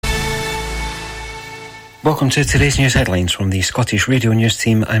Welcome to today's news headlines from the Scottish Radio News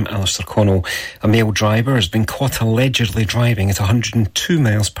team. I'm Alistair Connell. A male driver has been caught allegedly driving at 102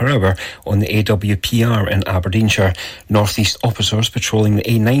 miles per hour on the AWPR in Aberdeenshire. North East officers patrolling the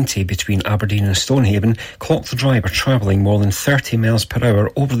A90 between Aberdeen and Stonehaven clocked the driver travelling more than 30 miles per hour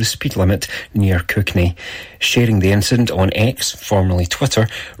over the speed limit near Cookney. Sharing the incident on X, formerly Twitter,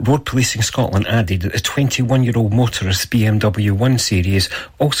 Road Policing Scotland added that the 21-year-old motorist's BMW 1 Series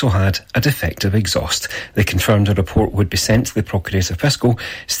also had a defective exhaust. They confirmed a report would be sent to the Procurator Fiscal,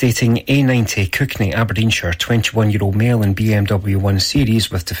 stating A90 Cookney, Aberdeenshire, 21-year-old male in BMW 1 Series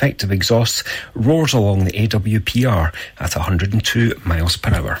with defective exhausts roars along the AWPR at 102 miles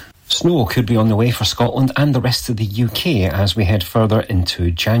per hour. Snow could be on the way for Scotland and the rest of the UK as we head further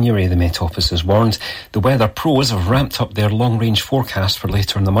into January, the Met Office has warned. The weather pros have ramped up their long-range forecast for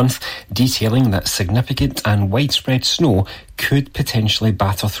later in the month, detailing that significant and widespread snow could potentially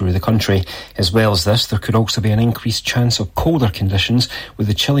batter through the country. As well as this, there could also be an increased chance of colder conditions, with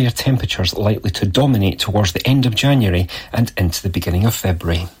the chillier temperatures likely to dominate towards the end of January and into the beginning of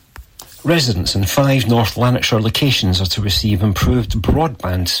February. Residents in 5 North Lanarkshire locations are to receive improved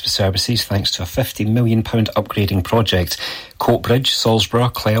broadband services thanks to a £50 million upgrading project. Coatbridge, Salisbury,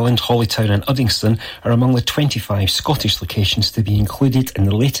 Cleland, Hollytown and Uddingston are among the 25 Scottish locations to be included in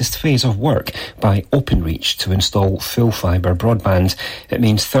the latest phase of work by Openreach to install full fibre broadband. It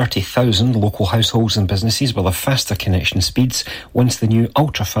means 30,000 local households and businesses will have faster connection speeds once the new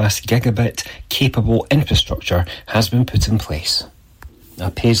ultra-fast gigabit-capable infrastructure has been put in place. A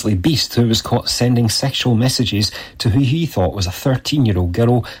Paisley beast who was caught sending sexual messages to who he thought was a 13-year-old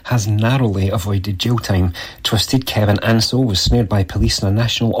girl has narrowly avoided jail time. Twisted Kevin Ansell was snared by police in a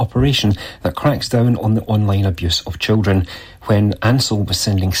national operation that cracks down on the online abuse of children. When Ansell was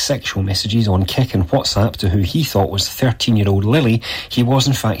sending sexual messages on Kik and WhatsApp to who he thought was 13-year-old Lily, he was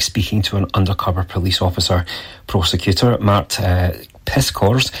in fact speaking to an undercover police officer. Prosecutor Mart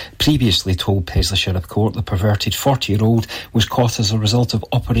Piscors previously told Paisley Sheriff Court the perverted 40-year-old was caught as a result of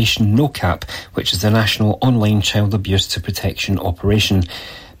Operation No Cap, which is the national online child abuse to protection operation.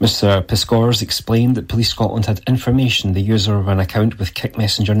 Mr Piscors explained that Police Scotland had information the user of an account with Kik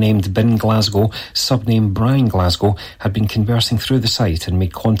Messenger named Bin Glasgow, subname Brian Glasgow, had been conversing through the site and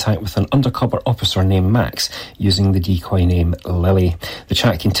made contact with an undercover officer named Max using the decoy name Lily. The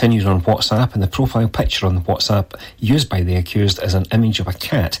chat continued on WhatsApp, and the profile picture on WhatsApp used by the accused is an image of a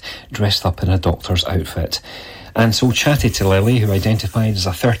cat dressed up in a doctor's outfit. Ansell chatted to Lily, who identified as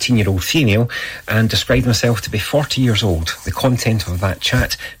a 13-year-old female, and described himself to be 40 years old. The content of that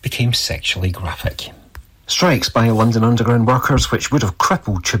chat became sexually graphic. Strikes by London Underground workers, which would have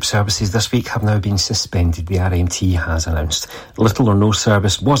crippled tube services this week, have now been suspended, the RMT has announced. Little or no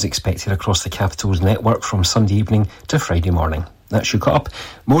service was expected across the capital's network from Sunday evening to Friday morning. That's your cut up.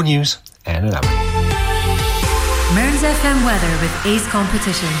 More news in an hour. Mearns FM weather with Ace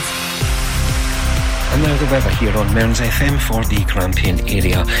Competitions. And now the weather here on Mearns FM for the Grampian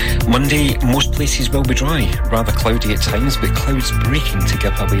area. Monday, most places will be dry, rather cloudy at times, but clouds breaking to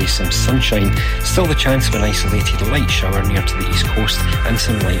give away some sunshine. Still the chance of an isolated light shower near to the east coast and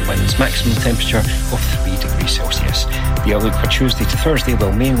some light winds. Maximum temperature of 3 degrees Celsius. The outlook for Tuesday to Thursday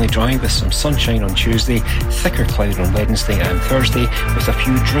will mainly dry with some sunshine on Tuesday, thicker cloud on Wednesday and Thursday with a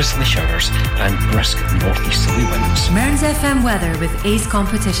few drizzly showers and brisk northeasterly winds. Mearns FM weather with Ace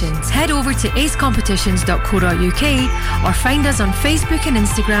Competitions. Head over to acecompetitions.co.uk or find us on Facebook and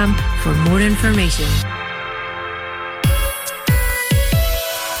Instagram for more information.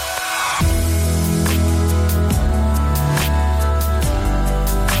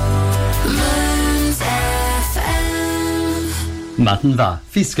 Matanva,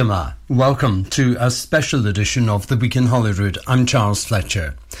 Fiskama. Welcome to a special edition of The Week in Holyrood. I'm Charles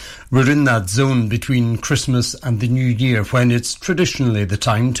Fletcher. We're in that zone between Christmas and the New Year when it's traditionally the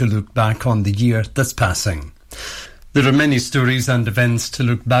time to look back on the year that's passing. There are many stories and events to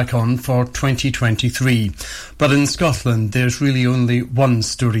look back on for 2023, but in Scotland there's really only one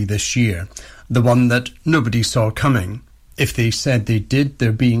story this year, the one that nobody saw coming. If they said they did,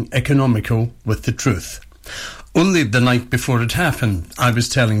 they're being economical with the truth. Only the night before it happened, I was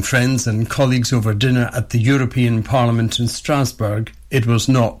telling friends and colleagues over dinner at the European Parliament in Strasbourg it was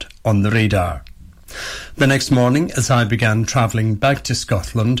not on the radar. The next morning, as I began travelling back to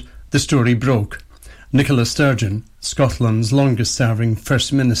Scotland, the story broke. Nicola Sturgeon, Scotland's longest-serving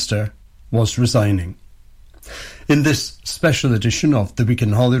First Minister, was resigning. In this special edition of The Week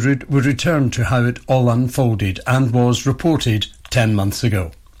in Holyrood, we return to how it all unfolded and was reported 10 months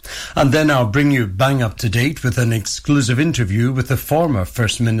ago. And then I'll bring you bang up to date with an exclusive interview with the former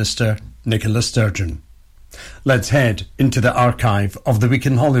First Minister, Nicola Sturgeon. Let's head into the archive of The Week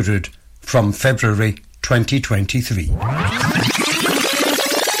in Holyrood from February 2023.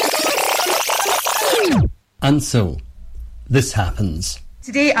 And so, this happens.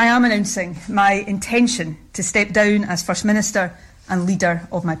 Today I am announcing my intention to step down as First Minister and leader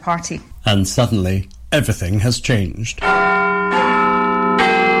of my party. And suddenly, everything has changed.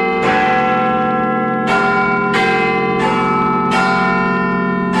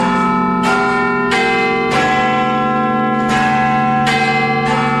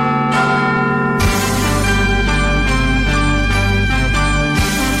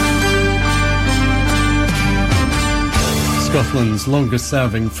 Scotland's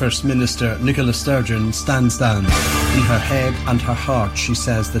longest-serving First Minister, Nicola Sturgeon, stands down. In her head and her heart, she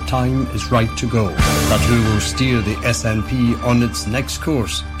says the time is right to go. But who will steer the SNP on its next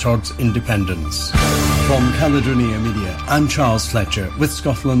course towards independence? From Caledonia Media, I'm Charles Fletcher with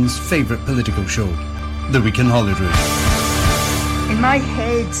Scotland's favourite political show, The Week in Holyrood. In my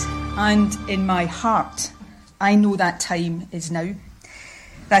head and in my heart, I know that time is now.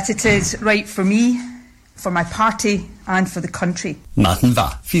 That it is right for me, for my party and for the country.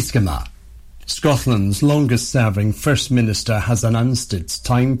 Matanva, Fiskama. Scotland's longest-serving First Minister has announced it's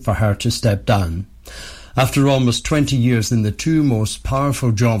time for her to step down. After almost 20 years in the two most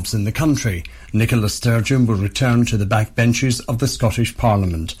powerful jobs in the country, Nicola Sturgeon will return to the backbenches of the Scottish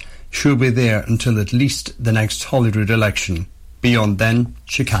Parliament. She'll be there until at least the next Holyrood election. Beyond then,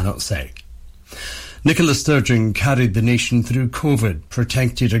 she cannot say. Nicola Sturgeon carried the nation through COVID,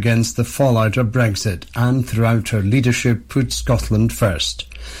 protected against the fallout of Brexit, and throughout her leadership put Scotland first.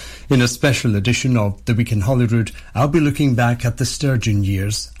 In a special edition of The Week in Holyrood, I'll be looking back at the Sturgeon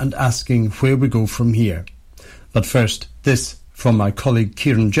years and asking where we go from here. But first, this from my colleague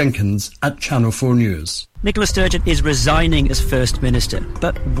Kieran Jenkins at Channel 4 News. Nicola Sturgeon is resigning as First Minister.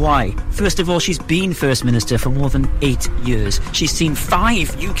 But why? First of all, she's been First Minister for more than 8 years. She's seen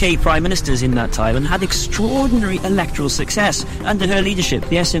 5 UK Prime Ministers in that time and had extraordinary electoral success. Under her leadership,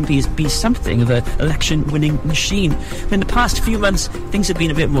 the SNP has been something of an election-winning machine. In the past few months, things have been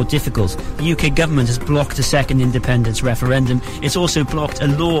a bit more difficult. The UK government has blocked a second independence referendum. It's also blocked a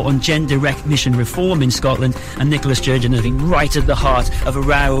law on gender recognition reform in Scotland, and Nicola Sturgeon has been right at the heart of a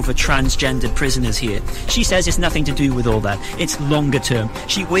row over transgendered prisoners here. She says it's nothing to do with all that. It's longer term.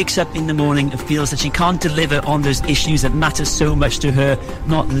 She wakes up in the morning and feels that she can't deliver on those issues that matter so much to her,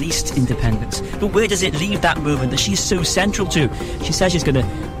 not least independence. But where does it leave that movement that she's so central to? She says she's going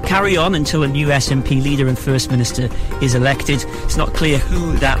to carry on until a new SNP leader and First Minister is elected. It's not clear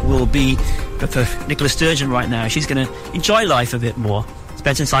who that will be, but for Nicola Sturgeon right now, she's going to enjoy life a bit more,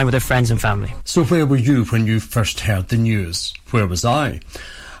 spend some time with her friends and family. So where were you when you first heard the news? Where was I?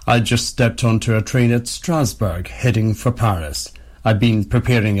 I just stepped onto a train at Strasbourg, heading for Paris. I'd been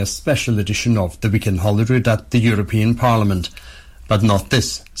preparing a special edition of The Week in Holyrood at the European Parliament, but not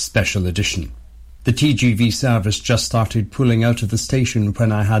this special edition. The TGV service just started pulling out of the station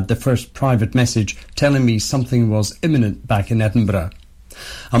when I had the first private message telling me something was imminent back in Edinburgh.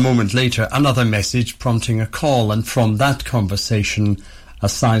 A moment later, another message prompting a call, and from that conversation, a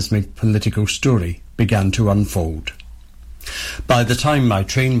seismic political story began to unfold. By the time my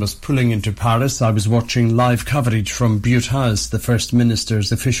train was pulling into Paris, I was watching live coverage from Bute House, the First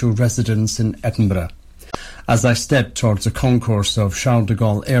Minister's official residence in Edinburgh. As I stepped towards the concourse of Charles de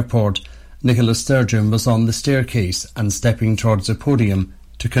Gaulle Airport, Nicola Sturgeon was on the staircase and stepping towards the podium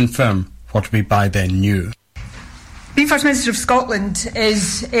to confirm what we by then knew. Being First Minister of Scotland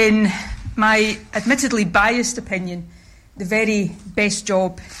is, in my admittedly biased opinion, the very best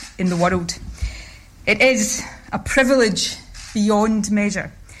job in the world. It is a privilege beyond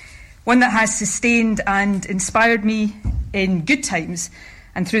measure, one that has sustained and inspired me in good times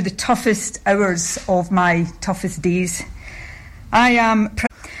and through the toughest hours of my toughest days. I'm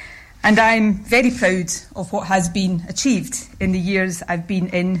very proud of what has been achieved in the years I've been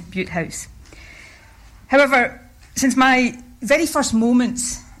in Bute House. However, since my very first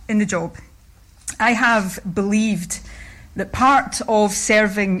moments in the job, I have believed that part of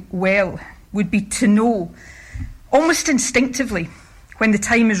serving well would be to know, almost instinctively, when the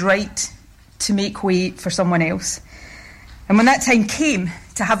time is right to make way for someone else. And when that time came,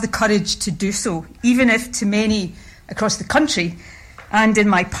 to have the courage to do so, even if to many across the country and in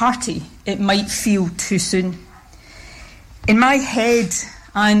my party it might feel too soon. In my head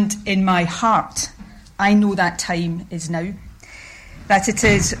and in my heart, I know that time is now. That it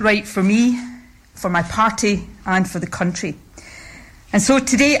is right for me, for my party and for the country. And so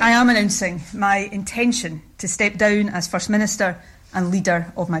today I am announcing my intention to step down as First Minister and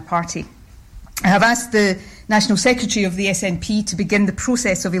leader of my party. I have asked the National Secretary of the SNP to begin the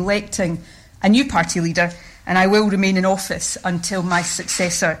process of electing a new party leader, and I will remain in office until my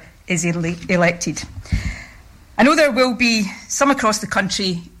successor is elected. I know there will be some across the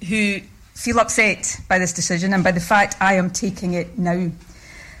country who feel upset by this decision and by the fact I am taking it now.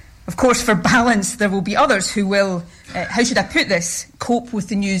 Of course, for balance, there will be others who will, how should I put this, cope with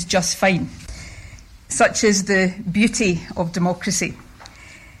the news just fine. Such is the beauty of democracy.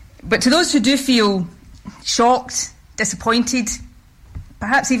 But to those who do feel shocked, disappointed,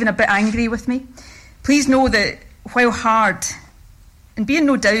 perhaps even a bit angry with me, please know that while hard, and be in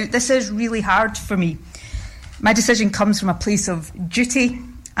no doubt, this is really hard for me, my decision comes from a place of duty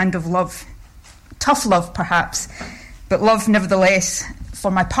and of love. Tough love, perhaps, but love nevertheless for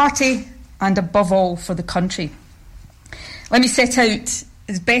my party and above all for the country. Let me set out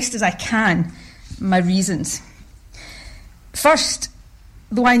as best as I can my reasons. First,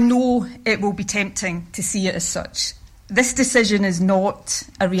 though I know it will be tempting to see it as such, this decision is not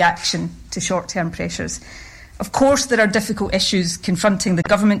a reaction to short-term pressures. Of course, there are difficult issues confronting the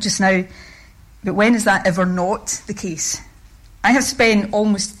government just now, but when is that ever not the case? I have spent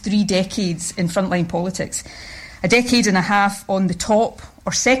almost 3 decades in frontline politics, a decade and a half on the top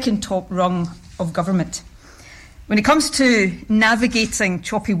or second top rung of government. When it comes to navigating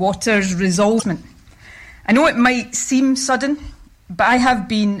choppy waters, resolvement, I know it might seem sudden, but I have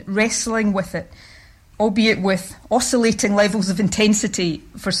been wrestling with it, albeit with oscillating levels of intensity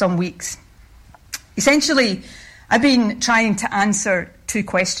for some weeks. Essentially, I've been trying to answer 2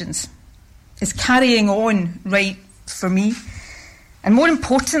 questions. Is carrying on right for me? And more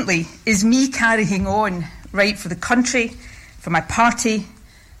importantly, is me carrying on right for the country, for my party,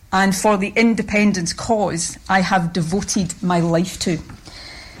 and for the independence cause I have devoted my life to?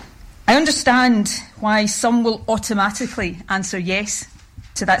 I understand why some will automatically answer yes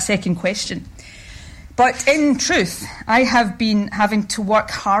to that second question. But in truth, I have been having to work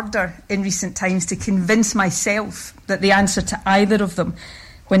harder in recent times to convince myself that the answer to either of them,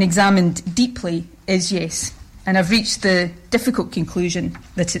 when examined deeply, is yes. And I've reached the difficult conclusion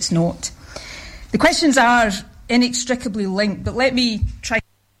that it's not. The questions are inextricably linked, but let me try.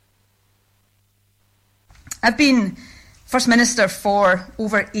 I've been First Minister for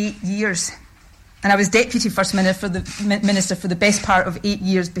over 8 years, and I was Deputy First Minister for the best part of 8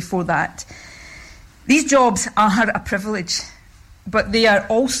 years before that. These jobs are a privilege, but they are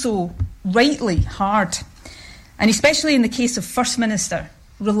also rightly hard, and especially in the case of First Minister,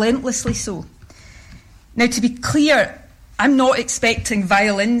 relentlessly so. Now, to be clear, I'm not expecting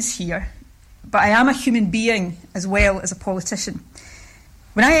violins here, but I am a human being as well as a politician.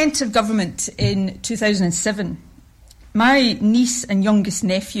 When I entered government in 2007, my niece and youngest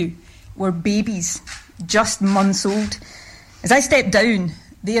nephew were babies, just months old. As I stepped down,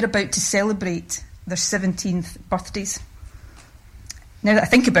 they are about to celebrate their 17th birthdays. Now that I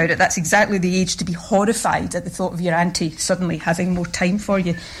think about it, that's exactly the age to be horrified at the thought of your auntie suddenly having more time for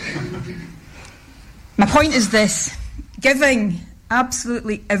you. My point is this: giving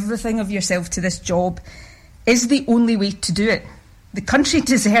absolutely everything of yourself to this job is the only way to do it. The country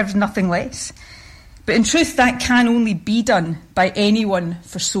deserves nothing less. But in truth, that can only be done by anyone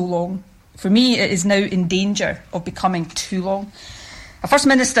for so long. For me, it is now in danger of becoming too long. A First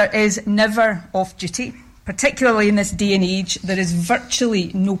Minister is never off duty. Particularly in this day and age, there is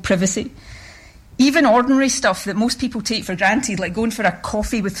virtually no privacy. Even ordinary stuff that most people take for granted, like going for a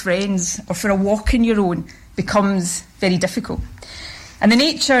coffee with friends or for a walk on your own, becomes very difficult. And the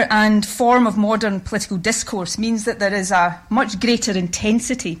nature and form of modern political discourse means that there is a much greater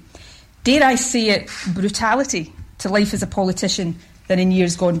intensity, dare I say it, brutality to life as a politician than in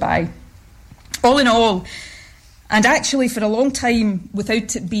years gone by. All in all, and actually for a long time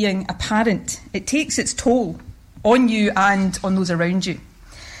without it being apparent, it takes its toll on you and on those around you.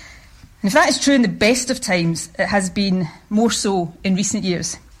 And if that is true in the best of times, it has been more so in recent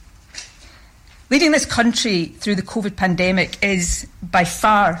years. Leading this country through the COVID pandemic is by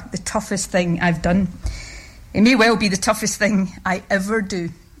far the toughest thing I've done. It may well be the toughest thing I ever do.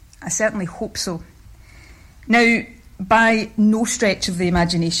 I certainly hope so. Now, by no stretch of the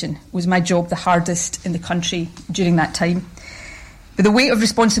imagination was my job the hardest in the country during that time. But the weight of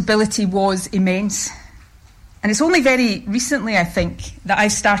responsibility was immense. And it's only very recently, I think, that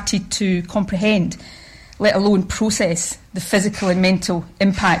I've started to comprehend, let alone process, the physical and mental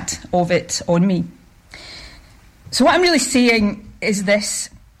impact of it on me. So what I'm really saying is this: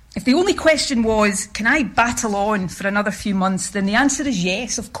 if the only question was, can I battle on for another few months, then the answer is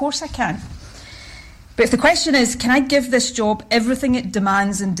yes, of course I can. But if the question is, can I give this job everything it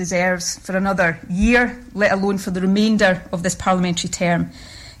demands and deserves for another year, let alone for the remainder of this parliamentary term,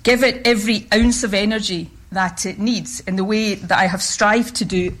 give it every ounce of energy that it needs in the way that I have strived to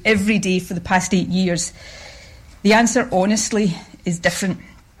do every day for the past 8 years, the answer honestly is different.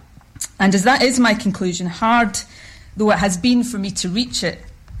 And as that is my conclusion, hard though it has been for me to reach it,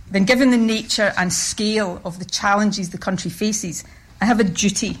 then given the nature and scale of the challenges the country faces, I have a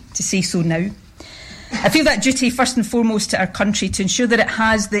duty to say so now. I feel that duty first and foremost to our country to ensure that it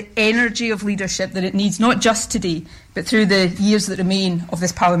has the energy of leadership that it needs, not just today, but through the years that remain of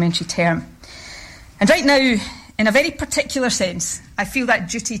this parliamentary term. And right now, in a very particular sense, I feel that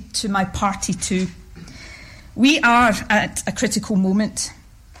duty to my party too. We are at a critical moment.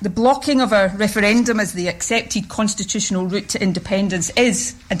 The blocking of a referendum as the accepted constitutional route to independence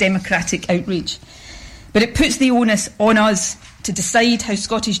is a democratic outrage. But it puts the onus on us to decide how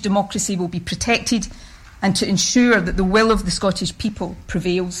Scottish democracy will be protected and to ensure that the will of the Scottish people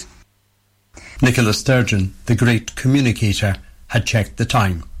prevails. Nicola Sturgeon, the great communicator, had checked the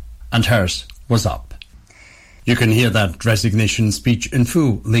time, and hers was up. You can hear that resignation speech in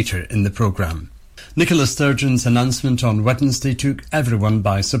full later in the programme. Nicola Sturgeon's announcement on Wednesday took everyone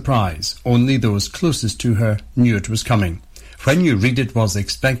by surprise. Only those closest to her knew it was coming. When you read it was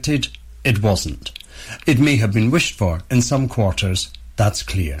expected, it wasn't. It may have been wished for in some quarters, that's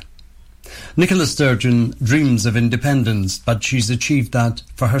clear. Nicola Sturgeon dreams of independence, but she's achieved that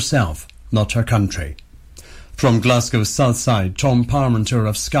for herself, not her country. From Glasgow's south side, Tom Parmenter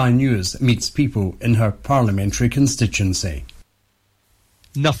of Sky News meets people in her parliamentary constituency.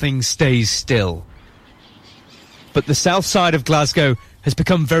 Nothing stays still. But the south side of Glasgow has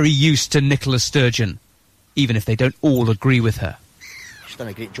become very used to Nicola Sturgeon, even if they don't all agree with her. She's done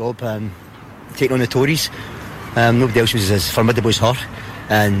a great job taking on the Tories. Nobody else was as formidable as her,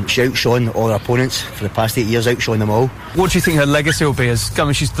 and she outshone all her opponents for the past 8 years, outshone them all. What do you think her legacy will be? As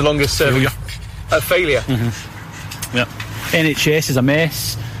she's the longest serving failure. Mm-hmm. Yeah. NHS is a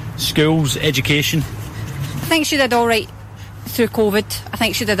mess. Schools, education. I think she did all right through COVID. I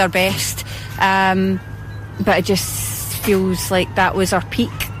think she did her best, but it just feels like that was her peak,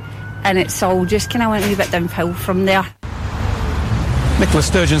 and it's all just kind of went a wee bit downhill from there. Nicola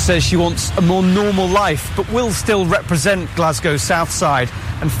Sturgeon says she wants a more normal life, but will still represent Glasgow's south side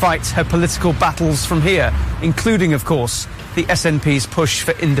and fight her political battles from here, including, of course, the SNP's push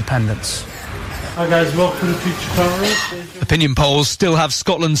for independence. Hi guys, welcome to Chicago. Opinion polls still have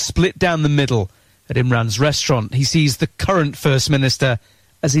Scotland split down the middle. At Imran's restaurant, he sees the current First Minister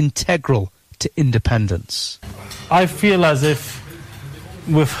as integral to independence. I feel as if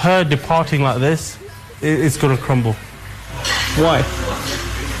with her departing like this, it's going to crumble. Why?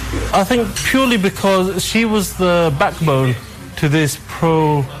 I think purely because she was the backbone to this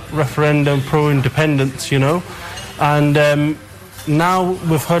pro-referendum, pro-independence, and now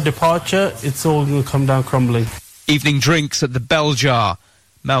with her departure, it's all going to come down crumbling. Evening drinks at the Bell Jar.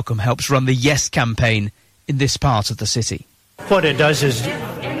 Malcolm helps run the Yes campaign in this part of the city. What it does is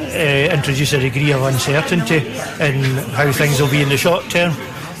introduce a degree of uncertainty in how things will be in the short term.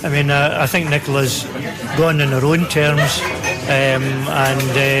 I mean, I think Nicola's gone in her own terms, and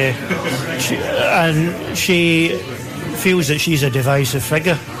she feels that she's a divisive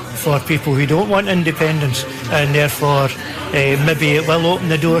figure for people who don't want independence, and therefore maybe it will open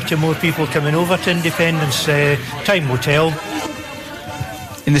the door to more people coming over to independence. Time will tell.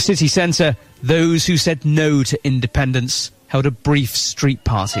 In the city centre, those who said no to independence held a brief street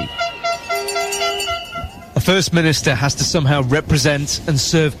party. A First Minister has to somehow represent and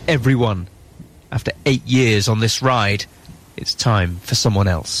serve everyone. After 8 years on this ride, it's time for someone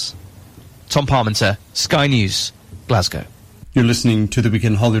else. Tom Parmenter, Sky News, Glasgow. You're listening to The Week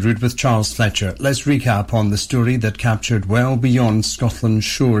in Holyrood with Charles Fletcher. Let's recap on the story that captured well beyond Scotland's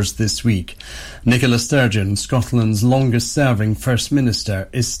shores this week. Nicola Sturgeon, Scotland's longest-serving First Minister,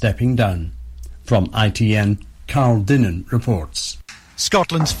 is stepping down. From ITN, Carl Dinnan reports.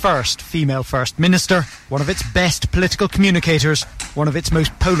 Scotland's first female First Minister, one of its best political communicators, one of its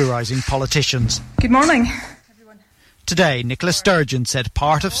most polarising politicians. Good morning, everyone. Today, Nicola Sturgeon said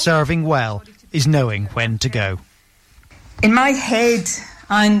part of serving well is knowing when to go. In my head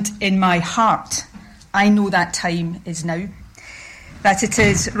and in my heart, I know that time is now. That it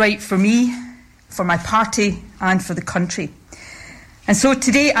is right for me, for my party and for the country. And so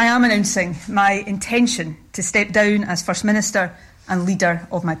today I am announcing my intention to step down as First Minister and leader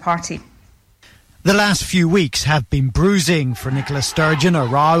of my party. The last few weeks have been bruising for Nicola Sturgeon. A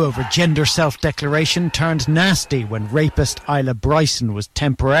row over gender self-declaration turned nasty when rapist Isla Bryson was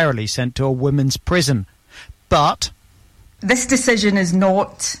temporarily sent to a women's prison. But this decision is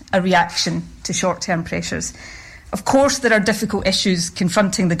not a reaction to short-term pressures. Of course, there are difficult issues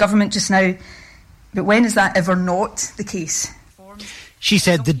confronting the government just now, but when is that ever not the case? She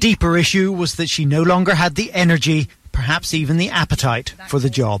said the deeper issue was that she no longer had the energy, perhaps even the appetite, for the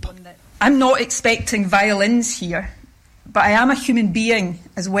job. I'm not expecting violins here. but I am a human being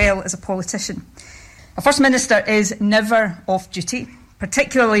as well as a politician. A First Minister is never off duty.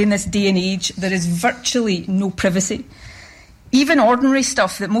 Particularly in this day and age, there is virtually no privacy. Even ordinary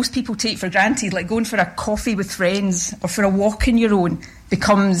stuff that most people take for granted, like going for a coffee with friends or for a walk on your own,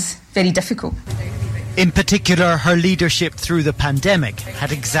 becomes very difficult. In particular, her leadership through the pandemic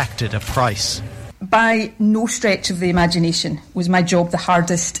had exacted a price. By no stretch of the imagination was my job the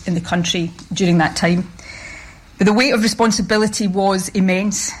hardest in the country during that time. But the weight of responsibility was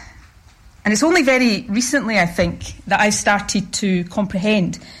immense. And it's only very recently, I think, that I've started to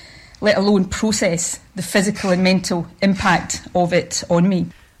comprehend, let alone process, the physical and mental impact of it on me.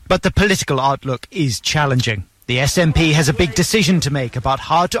 But the political outlook is challenging. The SNP has a big decision to make about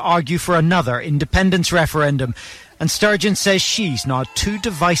how to argue for another independence referendum, and Sturgeon says she's not too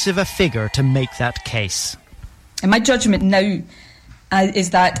divisive a figure to make that case. And my judgment now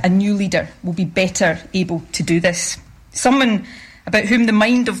is that a new leader will be better able to do this. Someone about whom the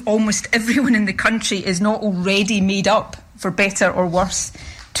mind of almost everyone in the country is not already made up, for better or worse.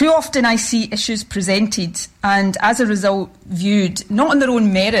 Too often I see issues presented and, as a result, viewed not on their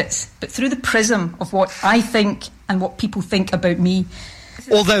own merits, but through the prism of what I think and what people think about me.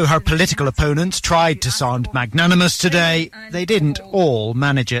 Although her political opponents tried to sound magnanimous today, they didn't all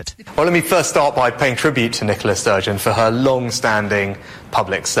manage it. Well, let me first start by paying tribute to Nicola Sturgeon for her long-standing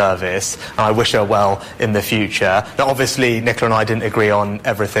public service, and I wish her well in the future. Now, obviously, Nicola and I didn't agree on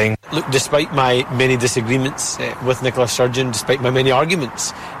everything. Look, despite my many disagreements with Nicola Sturgeon, despite my many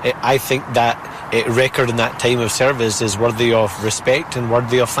arguments, I think that record in that time of service is worthy of respect and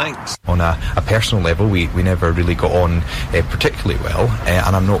worthy of thanks. On a personal level, we never really got on particularly well,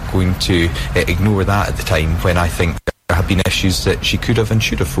 and I'm not going to ignore that at the time when I think there have been issues that she could have and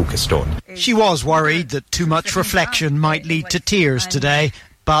should have focused on. She was worried that too much reflection might lead to tears today,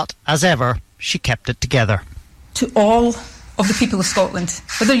 but as ever, she kept it together. To all of the people of Scotland,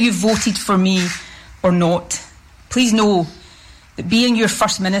 whether you voted for me or not, please know that being your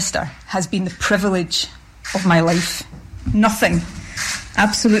First Minister has been the privilege of my life. Nothing,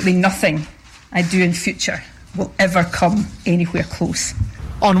 absolutely nothing I do in future will ever come anywhere close.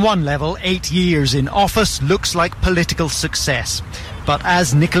 On one level, 8 years in office looks like political success. But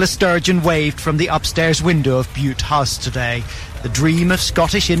as Nicola Sturgeon waved from the upstairs window of Bute House today, the dream of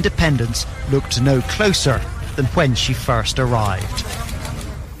Scottish independence looked no closer than when she first arrived.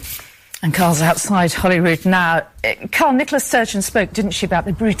 And Carl's outside Holyrood now. Carl, Nicola Sturgeon spoke, didn't she, about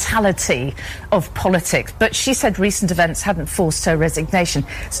the brutality of politics, but she said recent events hadn't forced her resignation.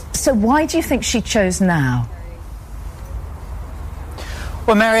 So why do you think she chose now?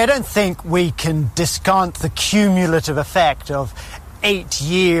 Well, Mary, I don't think we can discount the cumulative effect of 8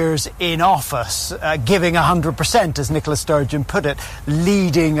 years in office, giving 100%, as Nicola Sturgeon put it,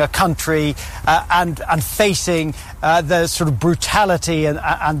 leading a country and facing the sort of brutality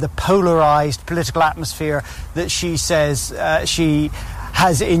and the polarised political atmosphere that she says she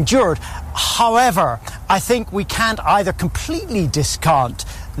has endured. However, I think we can't either completely discount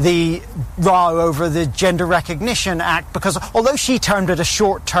the row over the Gender Recognition Act, because although she termed it a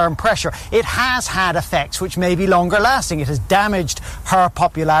short-term pressure, it has had effects which may be longer lasting. It has damaged her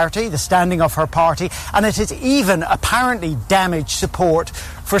popularity, the standing of her party, and it has even apparently damaged support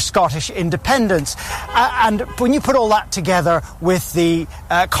for Scottish independence. And when you put all that together with the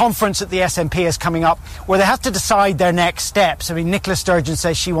conference that the SNP is coming up, where they have to decide their next steps. I mean, Nicola Sturgeon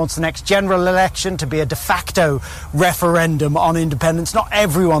says she wants the next general election to be a de facto referendum on independence. Not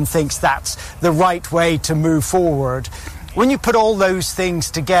everyone thinks that's the right way to move forward. When you put all those things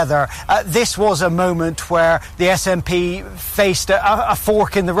together, this was a moment where the SNP faced a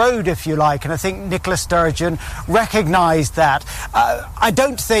fork in the road, if you like, and I think Nicola Sturgeon recognised that. I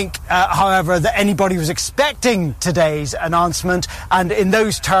don't think, however, that anybody was expecting today's announcement, and in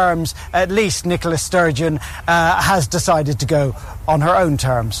those terms, at least Nicola Sturgeon has decided to go on her own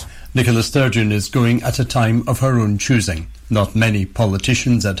terms. Nicola Sturgeon is going at a time of her own choosing. Not many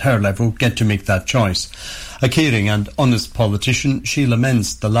politicians at her level get to make that choice. A caring and honest politician, she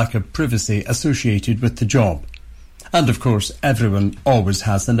laments the lack of privacy associated with the job. And of course, everyone always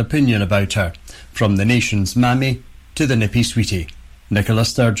has an opinion about her, from the nation's mammy to the nippy sweetie. Nicola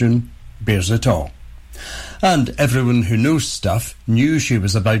Sturgeon bears it all. And everyone who knows stuff knew she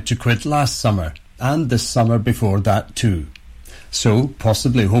was about to quit last summer, and the summer before that too. So,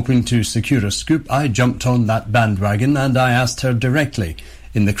 possibly hoping to secure a scoop, I jumped on that bandwagon and I asked her directly,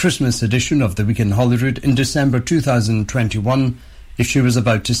 in the Christmas edition of the Week in Holyrood in December 2021, if she was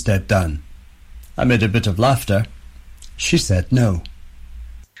about to step down. Amid a bit of laughter, she said no.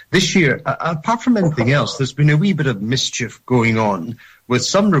 This year, apart from anything else, there's been a wee bit of mischief going on with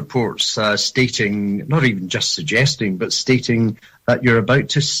some reports stating, not even just suggesting, but stating that you're about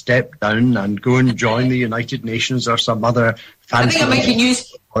to step down and go and join the United Nations or some other fancy... I think it might be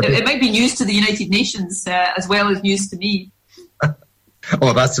news. It might be news to the United Nations as well as news to me.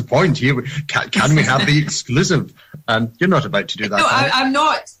 Oh, that's the point here. Can we have the exclusive? You're not about to do that. No, I'm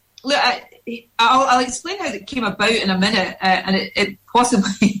not. Look, I'll explain how it came about in a minute, and it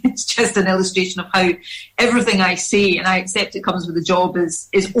possibly it's just an illustration of how everything I say, and I accept it comes with the job, is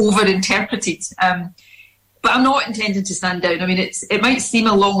over-interpreted. But I'm not intending to stand down. I mean, it might seem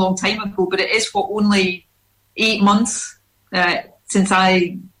a long, long time ago, but it is for only 8 months since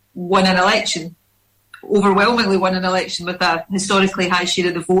I won an election. Overwhelmingly won an election with a historically high share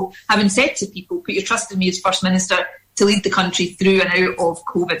of the vote, having said to people, put your trust in me as First Minister to lead the country through and out of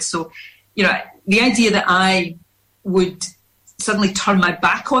COVID. So, you know, the idea that I would suddenly turn my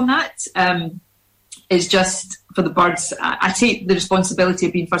back on that is just for the birds. I take the responsibility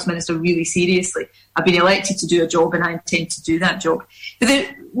of being First Minister really seriously. I've been elected to do a job and I intend to do that job. But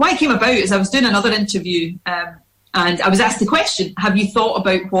why it came about is I was doing another interview and I was asked the question, have you thought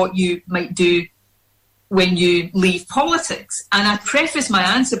about what you might do when you leave politics? And I prefaced my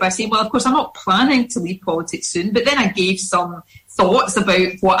answer by saying, well, of course, I'm not planning to leave politics soon, but then I gave some thoughts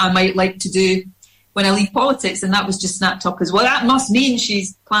about what I might like to do when I leave politics, and that was just snapped up as well. That must mean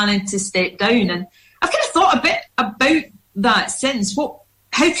she's planning to step down. And I've kind of thought a bit about that since.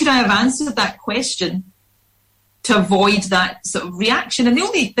 How could I have answered that question to avoid that sort of reaction? And the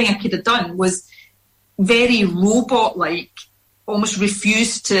only thing I could have done was very robot-like, almost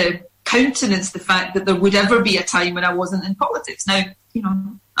refuse to countenance the fact that there would ever be a time when I wasn't in politics. Now, you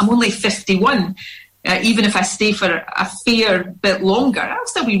know, I'm only 51. Even if I stay for a fair bit longer, I'll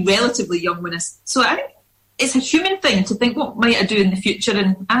still be relatively young when so I think it's a human thing to think, what might I do in the future?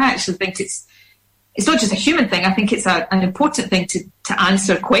 And I actually think it's not just a human thing. I think it's an important thing to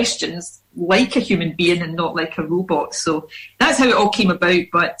answer questions like a human being and not like a robot. So that's how it all came about.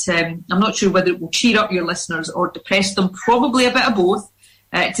 But I'm not sure whether it will cheer up your listeners or depress them. Probably a bit of both.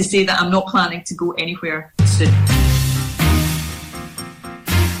 To say that I'm not planning to go anywhere soon.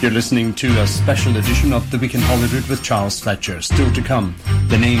 You're listening to a special edition of The Week in Holyrood with Charles Fletcher. Still to come,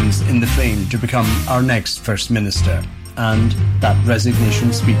 the names in the frame to become our next First Minister, and that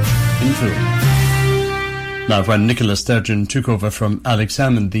resignation speech in full. Now, when Nicola Sturgeon took over from Alex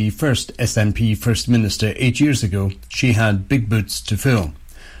Salmond, the first SNP First Minister 8 years ago, she had big boots to fill,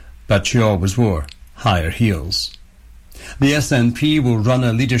 but she always wore higher heels. The SNP will run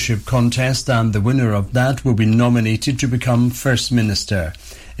a leadership contest and the winner of that will be nominated to become First Minister.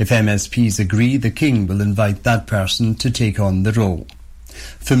 If MSPs agree, the King will invite that person to take on the role.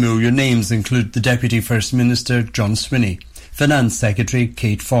 Familiar names include the Deputy First Minister John Swinney, Finance Secretary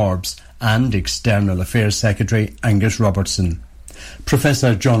Kate Forbes and External Affairs Secretary Angus Robertson.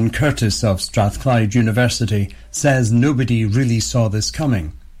 Professor John Curtis of Strathclyde University says nobody really saw this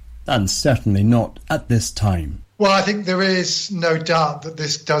coming, and certainly not at this time. Well, I think there is no doubt that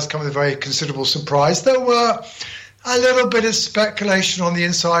this does come as a very considerable surprise. There were a little bit of speculation on the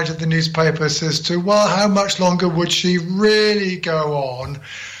inside of the newspapers as to, well, how much longer would she really go on?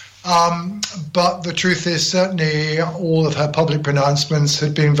 But the truth is, certainly all of her public pronouncements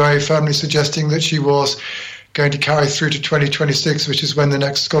had been very firmly suggesting that she was going to carry through to 2026, which is when the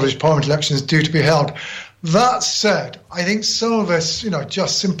next Scottish Parliament election is due to be held. That said, I think some of us,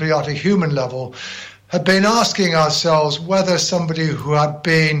 just simply at a human level, have been asking ourselves whether somebody who had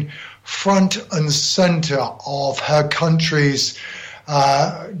been front and centre of her country's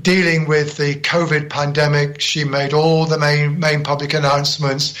dealing with the COVID pandemic, she made all the main public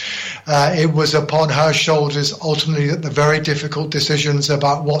announcements. It was upon her shoulders ultimately that the very difficult decisions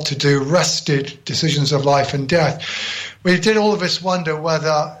about what to do rested, decisions of life and death. We did all of us wonder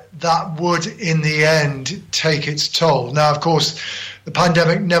whether that would in the end take its toll. Now, of course, the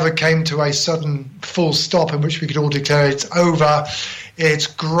pandemic never came to a sudden full stop in which we could all declare it's over. It's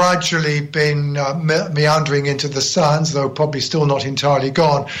gradually been meandering into the sands, though probably still not entirely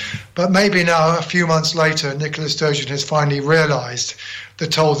gone. But maybe now, a few months later, Nicola Sturgeon has finally realised the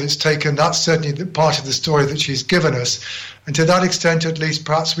toll it's taken. That's certainly the part of the story that she's given us. And to that extent, at least,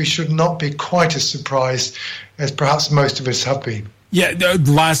 perhaps we should not be quite as surprised as perhaps most of us have been. Yeah,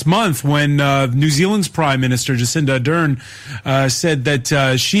 last month when New Zealand's Prime Minister Jacinda Ardern said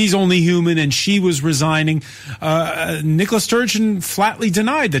that she's only human and she was resigning, Nicola Sturgeon flatly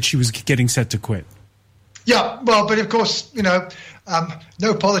denied that she was getting set to quit. Yeah, well, but of course,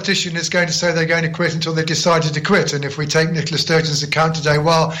 no politician is going to say they're going to quit until they decided to quit. And if we take Nicola Sturgeon's account today,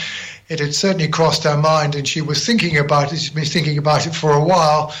 well, it had certainly crossed her mind, and she was thinking about it. She's been thinking about it for a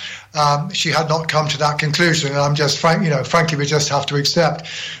while. She had not come to that conclusion, and I'm just frankly, we just have to accept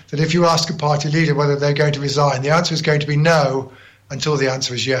that if you ask a party leader whether they're going to resign, the answer is going to be no until the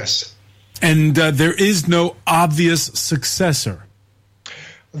answer is yes. And there is no obvious successor.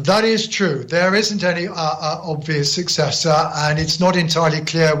 That is true. There isn't any obvious successor, and it's not entirely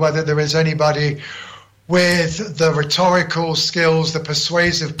clear whether there is anybody with the rhetorical skills, the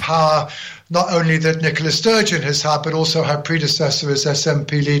persuasive power, not only that Nicola Sturgeon has had, but also her predecessor as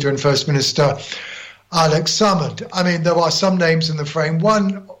SNP leader and First Minister, Alex Salmond. I mean, there are some names in the frame.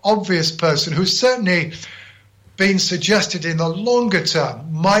 One obvious person who's certainly been suggested in the longer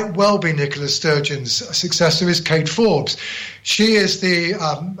term might well be Nicola Sturgeon's successor is Kate Forbes. She is the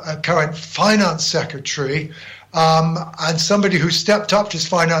current finance secretary, and somebody who stepped up as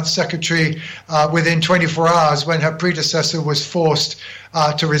finance secretary within 24 hours when her predecessor was forced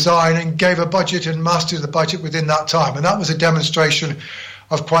to resign, and gave a budget and mastered the budget within that time. And that was a demonstration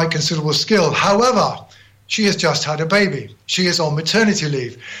of quite considerable skill. However, she has just had a baby. She is on maternity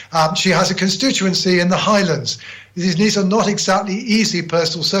leave. She has a constituency in the Highlands. These are not exactly easy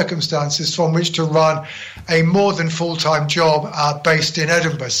personal circumstances from which to run a more than full-time job based in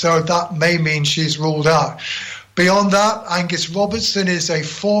Edinburgh. So that may mean she's ruled out. Beyond that, Angus Robertson is a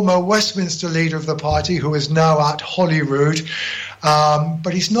former Westminster leader of the party who is now at Holyrood.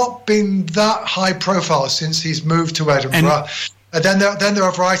 But he's not been that high profile since he's moved to Edinburgh. And then there are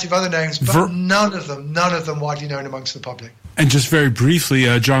a variety of other names, but none of them widely known amongst the public. And just very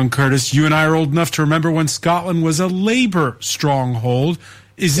briefly, John Curtis, you and I are old enough to remember when Scotland was a Labour stronghold.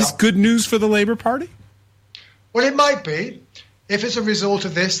 Is this good news for the Labour Party? Well, it might be. If as a result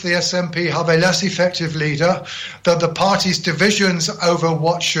of this, the SNP have a less effective leader, that the party's divisions over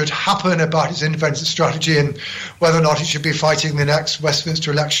what should happen about its independence strategy and whether or not it should be fighting the next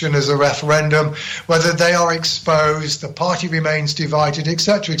Westminster election as a referendum, whether they are exposed, the party remains divided,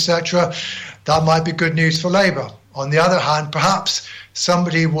 etc., etc., that might be good news for Labour. On the other hand, perhaps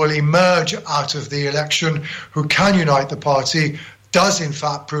somebody will emerge out of the election who can unite the party, does in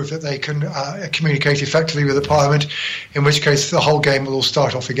fact prove that they can communicate effectively with the Parliament, in which case the whole game will all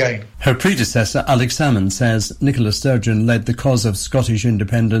start off again. Her predecessor, Alex Salmond, says Nicola Sturgeon led the cause of Scottish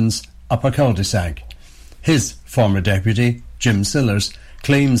independence up a cul-de-sac. His former deputy, Jim Sillars,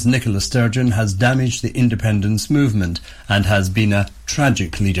 claims Nicola Sturgeon has damaged the independence movement and has been a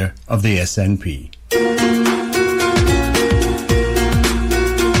tragic leader of the SNP.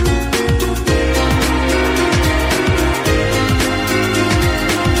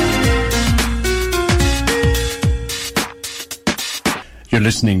 You're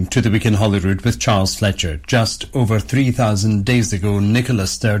listening to The Week in Holyrood with Charles Fletcher. Just over 3,000 days ago, Nicola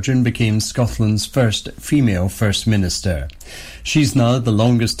Sturgeon became Scotland's first female First Minister. She's now the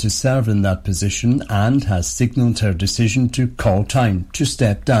longest to serve in that position and has signalled her decision to call time to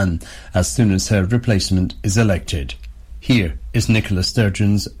step down as soon as her replacement is elected. Here is Nicola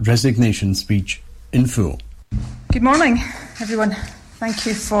Sturgeon's resignation speech in full. Good morning, everyone. Thank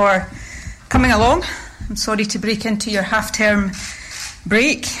you for coming along. I'm sorry to break into your half-term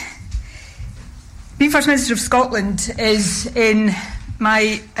break. Being First Minister of Scotland is, in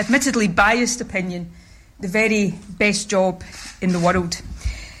my admittedly biased opinion, the very best job in the world.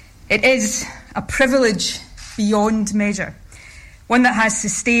 It is a privilege beyond measure, one that has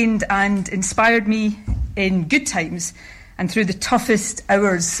sustained and inspired me in good times and through the toughest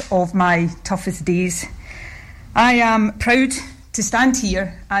hours of my toughest days. I am proud to stand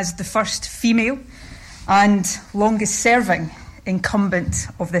here as the first female and longest serving incumbent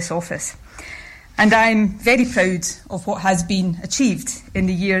of this office. And I'm very proud of what has been achieved in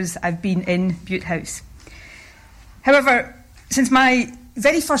the years I've been in Bute House. However, since my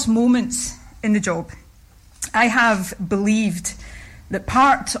very first moments in the job, I have believed that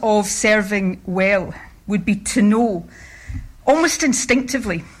part of serving well would be to know, almost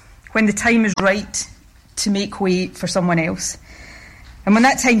instinctively, when the time is right to make way for someone else. And when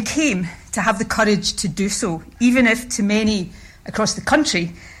that time came, to have the courage to do so, even if to many across the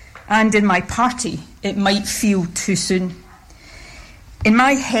country and in my party it might feel too soon. In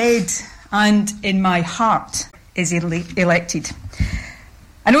my head and in my heart is elected.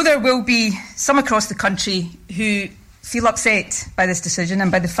 I know there will be some across the country who feel upset by this decision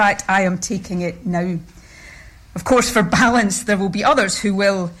and by the fact I am taking it now. Of course, for balance, there will be others who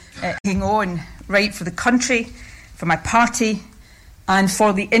will hang on, right, for the country, for my party, and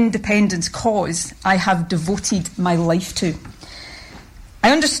for the independence cause I have devoted my life to.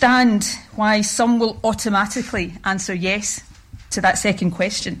 I understand why some will automatically answer yes to that second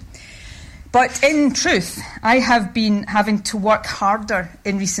question. But in truth, I have been having to work harder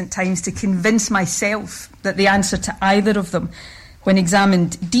in recent times to convince myself that the answer to either of them, when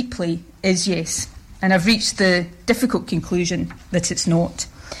examined deeply, is yes. And I've reached the difficult conclusion that it's not.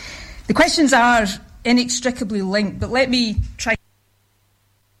 The questions are inextricably linked, but let me try.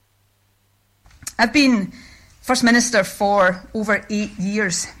 I've been First Minister for over 8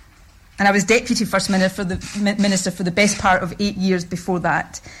 years, and I was Deputy First Minister for the best part of 8 years before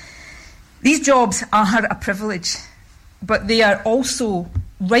that. These jobs are a privilege, but they are also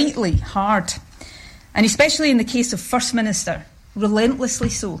rightly hard, and especially in the case of First Minister, relentlessly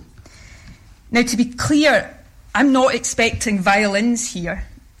so. Now, to be clear, I'm not expecting violins here,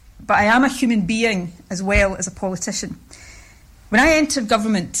 but I am a human being as well as a politician. When I entered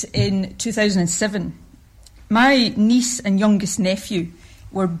government in 2007, my niece and youngest nephew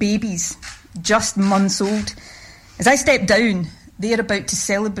were babies, just months old. As I stepped down, they are about to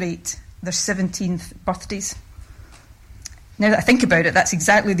celebrate their 17th birthdays. Now that I think about it, that's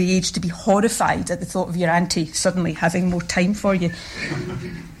exactly the age to be horrified at the thought of your auntie suddenly having more time for you.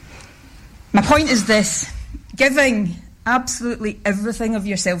 My point is this: giving absolutely everything of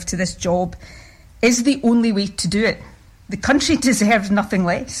yourself to this job is the only way to do it. The country deserves nothing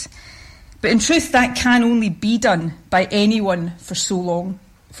less. But in truth, that can only be done by anyone for so long.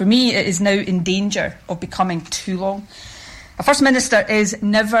 For me, it is now in danger of becoming too long. A First Minister is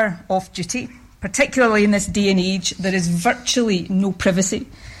never off duty, particularly in this day and age. There is virtually no privacy.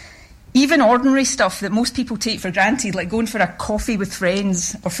 Even ordinary stuff that most people take for granted, like going for a coffee with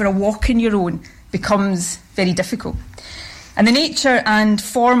friends or for a walk on your own, becomes very difficult. And the nature and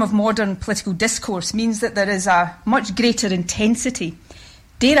form of modern political discourse means that there is a much greater intensity,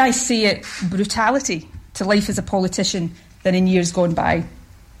 dare I say it, brutality, to life as a politician than in years gone by.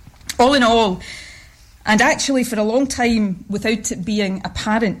 All in all, and actually for a long time without it being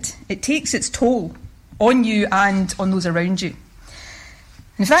apparent, it takes its toll on you and on those around you.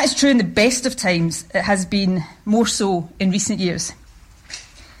 And if that is true in the best of times, it has been more so in recent years.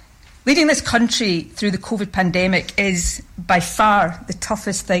 Leading this country through the COVID pandemic is by far the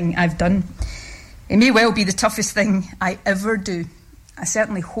toughest thing I've done. It may well be the toughest thing I ever do. I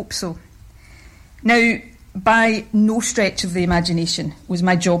certainly hope so. Now, by no stretch of the imagination was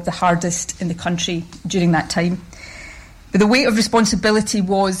my job the hardest in the country during that time. But the weight of responsibility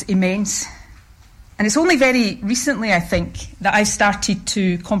was immense. And it's only very recently, I think, that I've started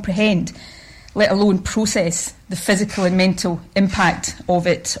to comprehend, let alone process, the physical and mental impact of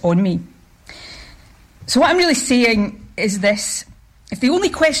it on me. So what I'm really saying is this: if the only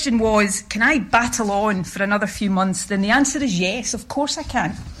question was, can I battle on for another few months, then the answer is yes, of course I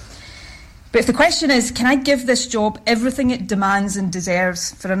can. But if the question is, can I give this job everything it demands and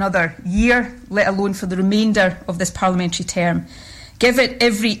deserves for another year, let alone for the remainder of this parliamentary term, give it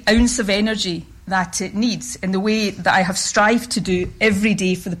every ounce of energy that it needs in the way that I have strived to do every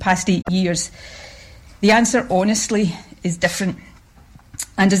day for the past 8 years, the answer, honestly, is different.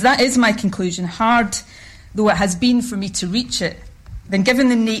 And as that is my conclusion, hard though it has been for me to reach it, then given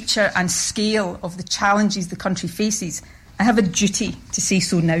the nature and scale of the challenges the country faces, I have a duty to say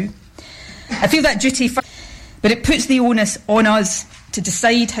so now. I feel that duty, but it puts the onus on us to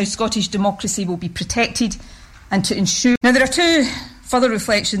decide how Scottish democracy will be protected and to ensure. Now, there are two further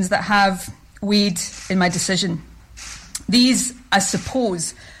reflections that have weighed in my decision. These, I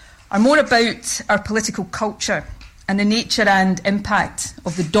suppose, are more about our political culture and the nature and impact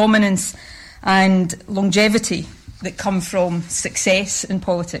of the dominance and longevity that come from success in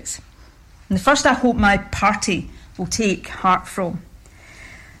politics. And the first, I hope my party will take heart from.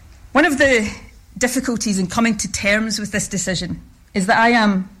 One of the difficulties in coming to terms with this decision is that I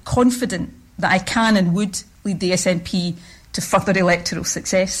am confident that I can and would lead the SNP to further electoral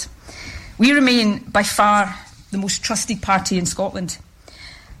success. We remain by far the most trusted party in Scotland.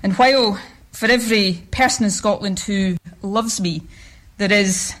 And while for every person in Scotland who loves me, there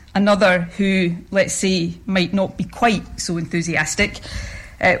is another who, let's say, might not be quite so enthusiastic,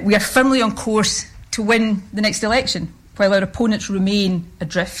 we are firmly on course to win the next election, while our opponents remain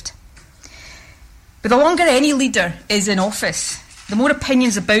adrift. But the longer any leader is in office, the more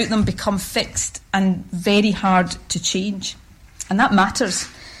opinions about them become fixed and very hard to change. And that matters.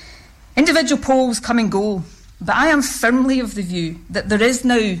 Individual polls come and go, but I am firmly of the view that there is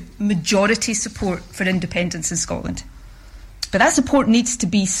now majority support for independence in Scotland. But that support needs to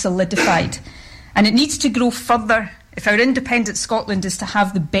be solidified, and it needs to grow further if our independent Scotland is to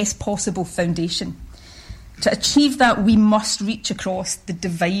have the best possible foundation. To achieve that, we must reach across the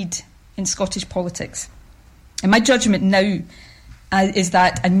divide in Scottish politics. And my judgment now is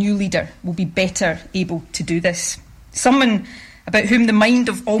that a new leader will be better able to do this. Someone about whom the mind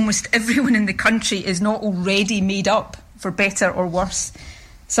of almost everyone in the country is not already made up, for better or worse.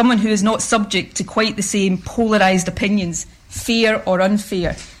 Someone who is not subject to quite the same polarised opinions, fair or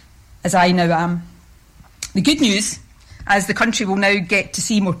unfair, as I now am. The good news, as the country will now get to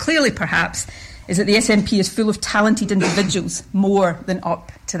see more clearly perhaps, is that the SNP is full of talented individuals more than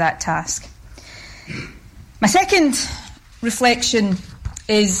up to that task. My second reflection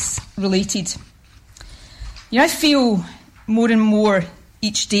is related. I feel more and more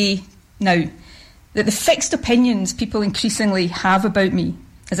each day now that the fixed opinions people increasingly have about me,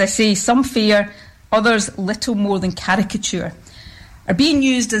 as I say, some fair, others little more than caricature, are being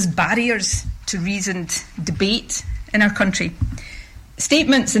used as barriers to reasoned debate in our country.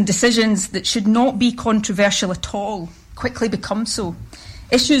 Statements and decisions that should not be controversial at all quickly become so.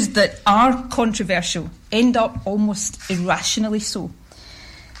 Issues that are controversial end up almost irrationally so.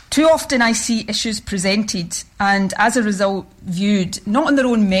 Too often I see issues presented and as a result viewed not on their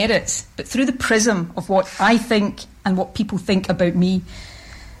own merits but through the prism of what I think and what people think about me.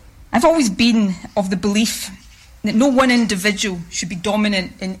 I've always been of the belief that no one individual should be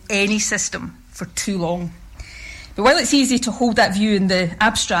dominant in any system for too long. But while it's easy to hold that view in the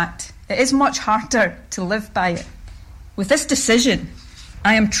abstract, it is much harder to live by it. With this decision,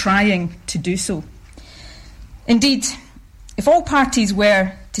 I am trying to do so. Indeed, if all parties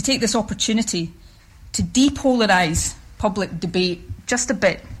were to take this opportunity to depolarise public debate just a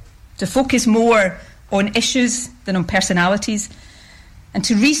bit, to focus more on issues than on personalities, and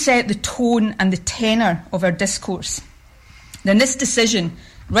to reset the tone and the tenor of our discourse, then this decision,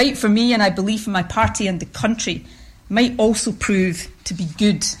 right for me and I believe for my party and the country, might also prove to be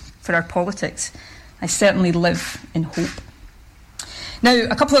good for our politics. I certainly live in hope. Now,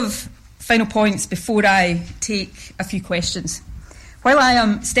 a couple of final points before I take a few questions. While I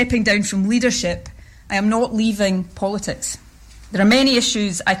am stepping down from leadership, I am not leaving politics. There are many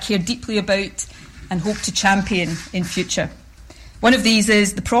issues I care deeply about and hope to champion in future. One of these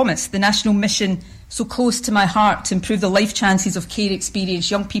is the Promise, the national mission so close to my heart to improve the life chances of care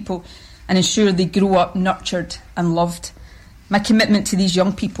experienced young people and ensure they grow up nurtured and loved. My commitment to these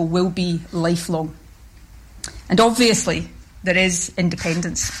young people will be lifelong. And obviously, there is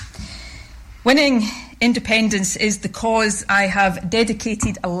independence. Winning independence is the cause I have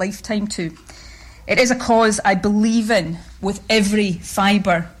dedicated a lifetime to. It is a cause I believe in with every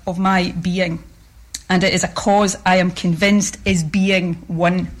fibre of my being. And it is a cause I am convinced is being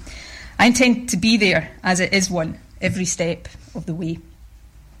won. I intend to be there as it is won every step of the way.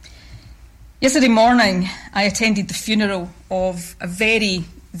 Yesterday morning, I attended the funeral of a very,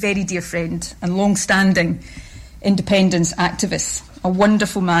 very dear friend and long-standing independence activist, a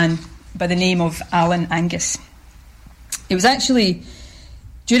wonderful man by the name of Alan Angus. It was actually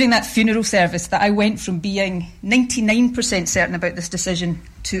during that funeral service that I went from being 99% certain about this decision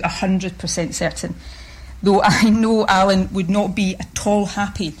to 100% certain, though I know Alan would not be at all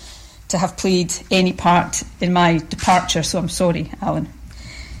happy to have played any part in my departure, so I'm sorry, Alan.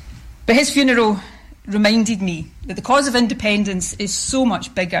 But his funeral reminded me that the cause of independence is so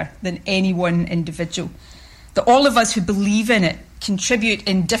much bigger than any one individual, that all of us who believe in it contribute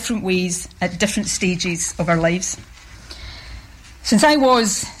in different ways at different stages of our lives. Since I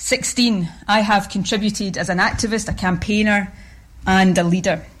was 16, I have contributed as an activist, a campaigner and a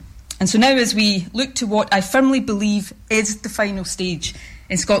leader. And so now, as we look to what I firmly believe is the final stage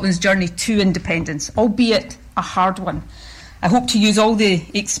in Scotland's journey to independence, albeit a hard one, I hope to use all the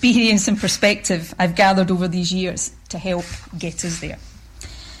experience and perspective I've gathered over these years to help get us there.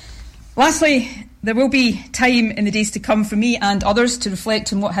 Lastly, there will be time in the days to come for me and others to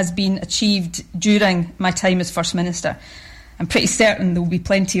reflect on what has been achieved during my time as First Minister. I'm pretty certain there will be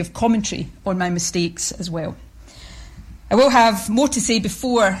plenty of commentary on my mistakes as well. I will have more to say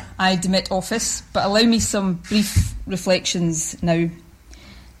before I demit office, but allow me some brief reflections now.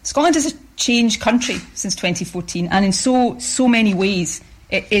 Scotland is a changed country since 2014, and in so many ways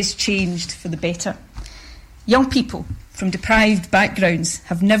it is changed for the better. Young people from deprived backgrounds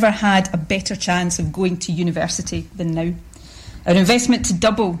have never had a better chance of going to university than now. Our investment to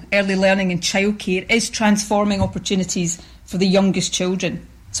double early learning and childcare is transforming opportunities for the youngest children.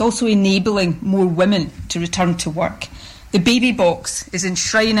 It's also enabling more women to return to work. The baby box is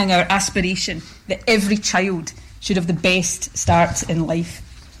enshrining our aspiration that every child should have the best start in life.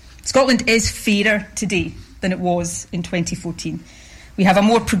 Scotland is fairer today than it was in 2014. We have a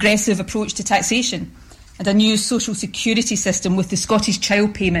more progressive approach to taxation and a new social security system with the Scottish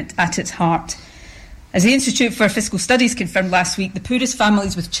Child Payment at its heart. As the Institute for Fiscal Studies confirmed last week, the poorest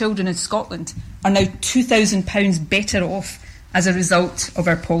families with children in Scotland are now £2,000 better off as a result of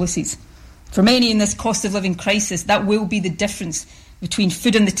our policies. For many in this cost of living crisis, that will be the difference between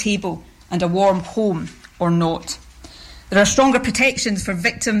food on the table and a warm home or not. There are stronger protections for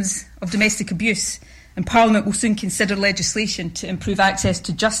victims of domestic abuse, and Parliament will soon consider legislation to improve access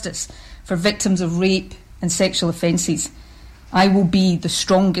to justice for victims of rape and sexual offences. I will be the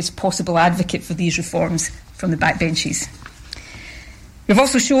strongest possible advocate for these reforms from the backbenches. We've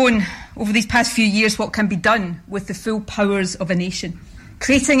also shown over these past few years what can be done with the full powers of a nation,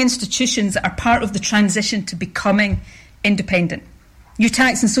 creating institutions that are part of the transition to becoming independent. New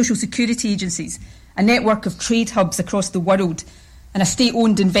tax and social security agencies, a network of trade hubs across the world, and a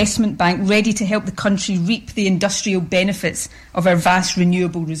state-owned investment bank ready to help the country reap the industrial benefits of our vast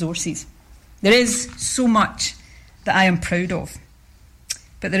renewable resources. There is so much that I am proud of,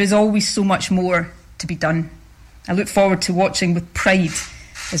 but there is always so much more to be done. I look forward to watching with pride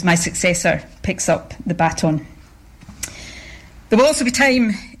as my successor picks up the baton. There will also be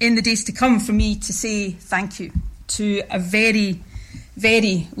time in the days to come for me to say thank you to a very,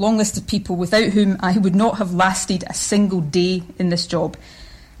 very long list of people without whom I would not have lasted a single day in this job,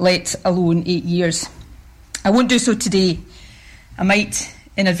 let alone 8 years. I won't do so today. I might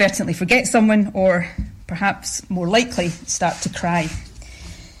inadvertently forget someone, or perhaps more likely start to cry.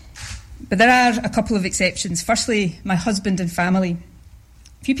 But there are a couple of exceptions. Firstly, my husband and family.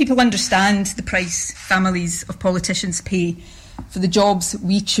 Few people understand the price families of politicians pay for the jobs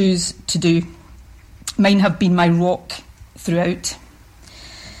we choose to do. Mine have been my rock throughout.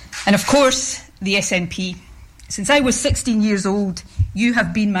 And of course, the SNP. Since I was 16 years old, you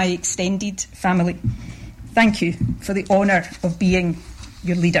have been my extended family. Thank you for the honour of being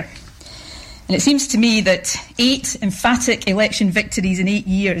your leader. And it seems to me that 8 emphatic election victories in 8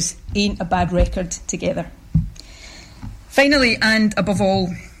 years ain't a bad record together. Finally, and above all,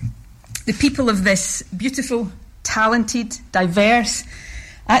 the people of this beautiful, talented, diverse,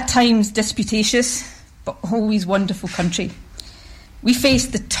 at times disputatious, but always wonderful country. We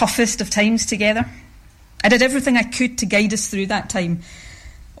faced the toughest of times together. I did everything I could to guide us through that time,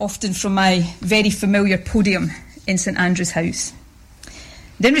 often from my very familiar podium in St Andrew's House.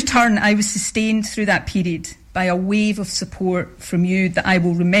 And in return, I was sustained through that period by a wave of support from you that I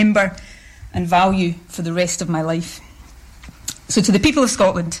will remember and value for the rest of my life. So to the people of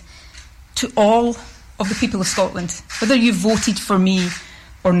Scotland, to all of the people of Scotland, whether you voted for me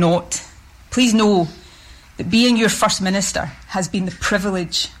or not, please know that being your First Minister has been the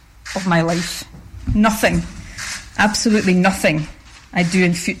privilege of my life. Nothing, absolutely nothing I do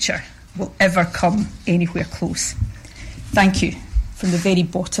in future will ever come anywhere close. Thank you from the very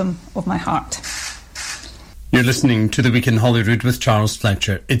bottom of my heart. You're listening to The Week in Holyrood with Charles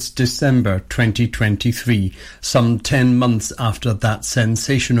Fletcher. It's December 2023, some 10 months after that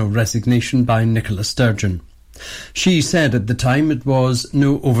sensational resignation by Nicola Sturgeon. She said at the time it was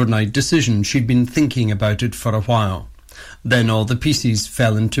no overnight decision. She'd been thinking about it for a while. Then all the pieces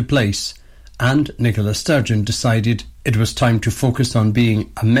fell into place, and Nicola Sturgeon decided it was time to focus on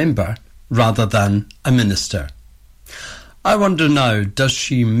being a member rather than a minister. I wonder now, does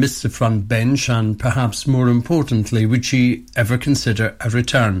she miss the front bench, and perhaps more importantly, would she ever consider a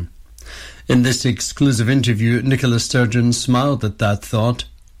return? In this exclusive interview, Nicola Sturgeon smiled at that thought,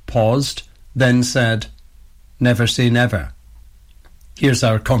 paused, then said, "Never say never." Here's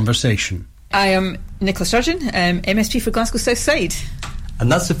our conversation. I am Nicola Sturgeon, MSP for Glasgow South Side.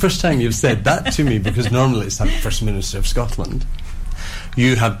 And that's the first time you've said that to me, because normally it's like First Minister of Scotland.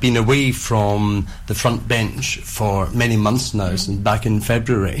 You have been away from the front bench for many months now, since back in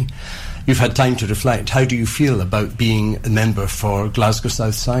February. You've had time to reflect. How do you feel about being a member for Glasgow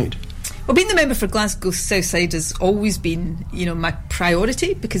South Side? Well, being the member for Glasgow South Side has always been, my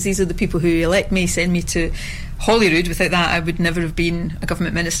priority, because these are the people who elect me, send me to Holyrood. Without that, I would never have been a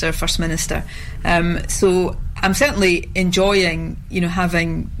government minister, First Minister. So I'm certainly enjoying,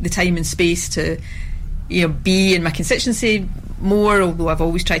 having the time and space to, be in my constituency more, although I've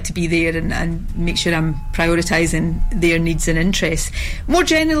always tried to be there and make sure I'm prioritising their needs and interests. More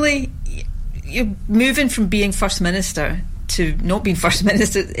generally, you're moving from being First Minister to not being First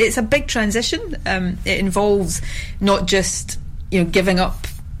Minister. It's a big transition. It involves not just giving up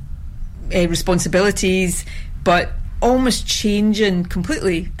responsibilities, but almost changing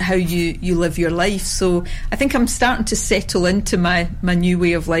completely how you live your life. So I think I'm starting to settle into my new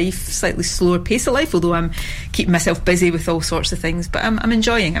way of life, slightly slower pace of life, although I'm keeping myself busy with all sorts of things, but I'm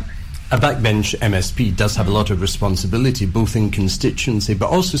enjoying it. A backbench MSP does have a lot of responsibility, both in constituency but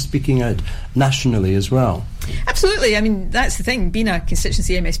also speaking out nationally as well. Absolutely. I mean, that's the thing. Being a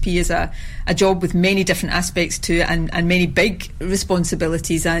constituency MSP is a job with many different aspects to it and many big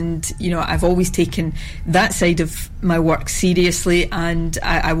responsibilities. And, you know, I've always taken that side of my work seriously, and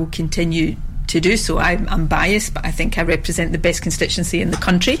I will continue to do so. I'm biased, but I think I represent the best constituency in the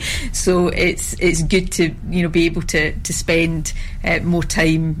country. So it's good to, you know, be able to spend more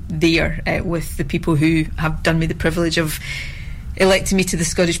time there with the people who have done me the privilege of elected me to the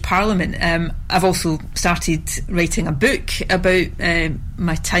Scottish Parliament. I've also started writing a book about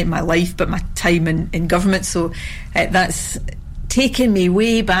my life, but my time in government. So that's taken me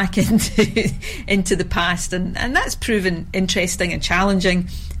way back into the past, and that's proven interesting and challenging.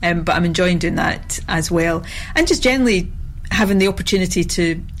 But I'm enjoying doing that as well, and just generally having the opportunity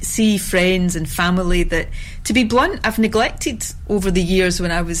to see friends and family that, to be blunt, I've neglected over the years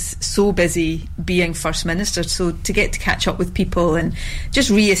when I was so busy being First Minister. So to get to catch up with people and just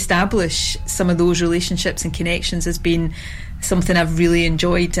re-establish some of those relationships and connections has been something I've really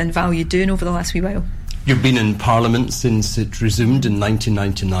enjoyed and valued doing over the last wee while. You've been in Parliament since it resumed in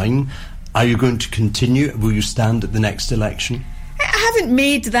 1999. Are you going to continue? Will you stand at the next election? I haven't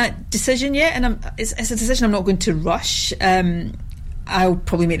made that decision yet, and it's a decision I'm not going to rush. I'll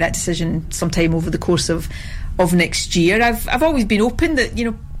probably make that decision sometime over the course of next year. I've always been open that, you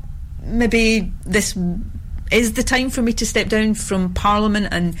know, maybe this is the time for me to step down from Parliament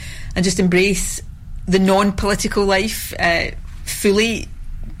and just embrace the non-political life fully.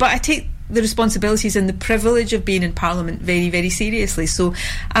 But I take the responsibilities and the privilege of being in Parliament very, very seriously. So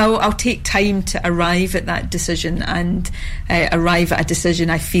I'll take time to arrive at that decision and arrive at a decision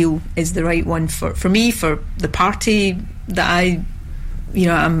I feel is the right one for me, for the party that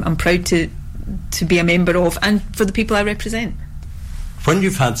I'm proud to be a member of, and for the people I represent. When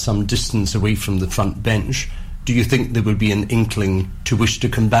you've had some distance away from the front bench, do you think there would be an inkling to wish to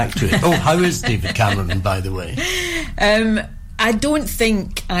come back to it? Oh, how is David Cameron, by the way? I don't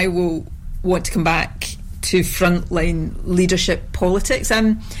think I will want to come back to frontline leadership politics.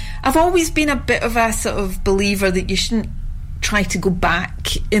 I've always been a bit of a sort of believer that you shouldn't try to go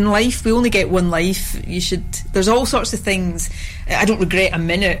back in life. We only get one life. There's all sorts of things. I don't regret a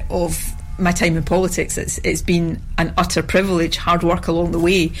minute of my time in politics. It's been an utter privilege, hard work along the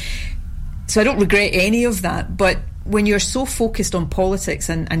way. So I don't regret any of that. But when you're so focused on politics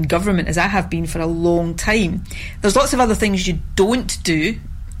and government, as I have been for a long time, there's lots of other things you don't do.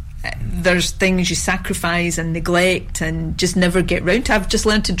 There's things you sacrifice and neglect and just never get round to. I've just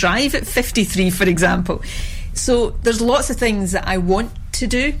learned to drive at 53, for example. So there's lots of things that I want to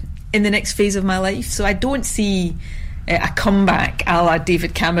do in the next phase of my life. So I don't see a comeback a la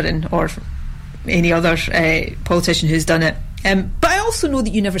David Cameron or any other politician who's done it. But I also know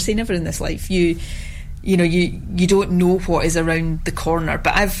that you never say never in this life. You don't know what is around the corner.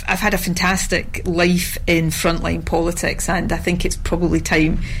 But I've had a fantastic life in frontline politics, and I think it's probably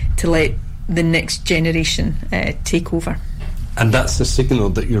time to let the next generation take over. And that's a signal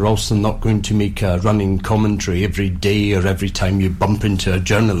that you're also not going to make a running commentary every day or every time you bump into a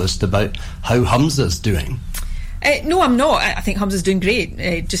journalist about how Humza's doing. No, I'm not. I think Humza's doing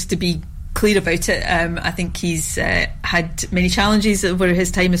great. Just to be clear about it, I think he's had many challenges over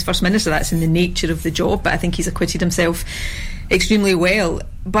his time as First Minister. That's in the nature of the job, but I think he's acquitted himself extremely well.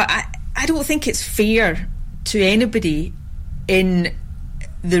 But I don't think it's fair to anybody in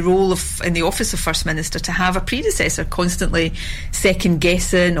the role in the office of First Minister to have a predecessor constantly second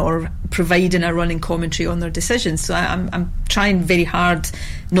guessing or providing a running commentary on their decisions. So I'm trying very hard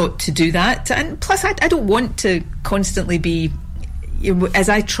not to do that. And plus I don't want to constantly be, as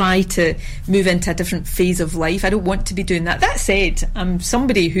I try to move into a different phase of life, I don't want to be doing that. That said, I'm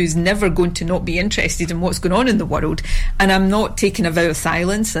somebody who's never going to not be interested in what's going on in the world, and I'm not taking a vow of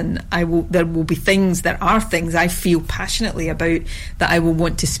silence, and there are things I feel passionately about that I will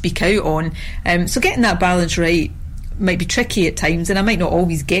want to speak out on. So getting that balance right might be tricky at times, and I might not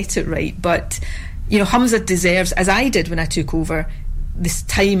always get it right, but Humza deserves, as I did when I took over, this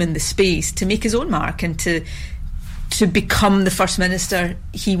time and the space to make his own mark and to become the First Minister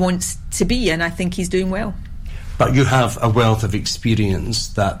he wants to be, and I think he's doing well. But you have a wealth of experience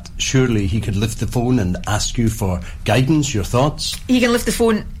that surely he could lift the phone and ask you for guidance, your thoughts? He can lift the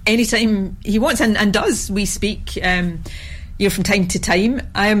phone anytime he wants, and does. We speak from time to time.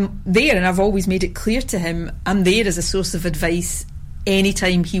 I'm there, and I've always made it clear to him I'm there as a source of advice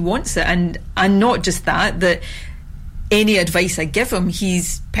anytime he wants it, and not just that any advice I give him,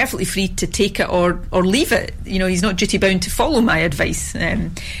 he's perfectly free to take it or leave it. He's not duty bound to follow my advice.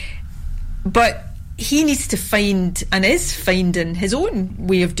 But he needs to find, and is finding, his own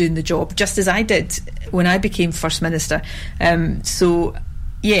way of doing the job, just as I did when I became First Minister. So,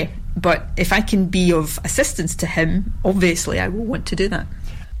 yeah, But if I can be of assistance to him, obviously I will want to do that.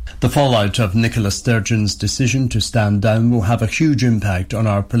 The fallout of Nicola Sturgeon's decision to stand down will have a huge impact on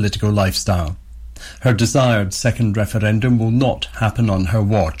our political lifestyle. Her desired second referendum will not happen on her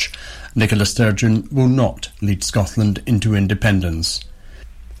watch. Nicola Sturgeon will not lead Scotland into independence.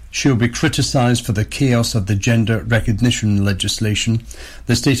 She will be criticised for the chaos of the gender recognition legislation,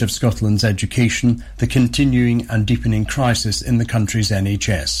 the state of Scotland's education, the continuing and deepening crisis in the country's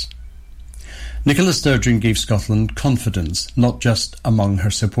NHS. Nicola Sturgeon gave Scotland confidence, not just among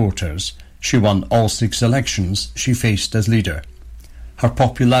her supporters. She won all 6 elections she faced as leader. Her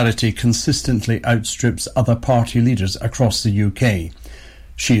popularity consistently outstrips other party leaders across the UK.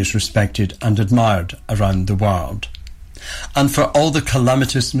 She is respected and admired around the world. And for all the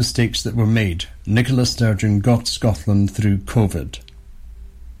calamitous mistakes that were made, Nicola Sturgeon got Scotland through COVID.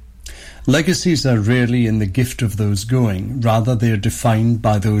 Legacies are rarely in the gift of those going, rather they are defined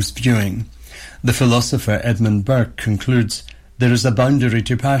by those viewing. The philosopher Edmund Burke concludes, "There is a boundary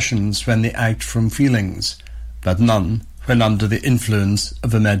to passions when they act from feelings, but none when under the influence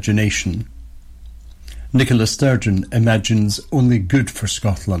of imagination." Nicola Sturgeon imagines only good for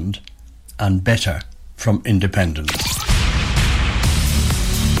Scotland and better from independence.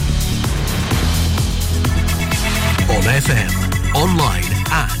 On FM, online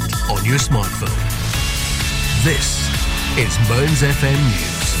and on your smartphone. This is Mearns FM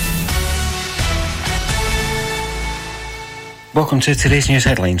News. Welcome to today's news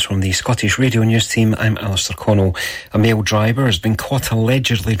headlines from the Scottish Radio News team. I'm Alistair Connell. A male driver has been caught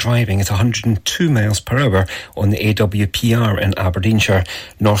allegedly driving at 102 miles per hour on the AWPR in Aberdeenshire.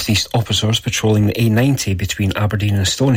 North East officers patrolling the A90 between Aberdeen and Stone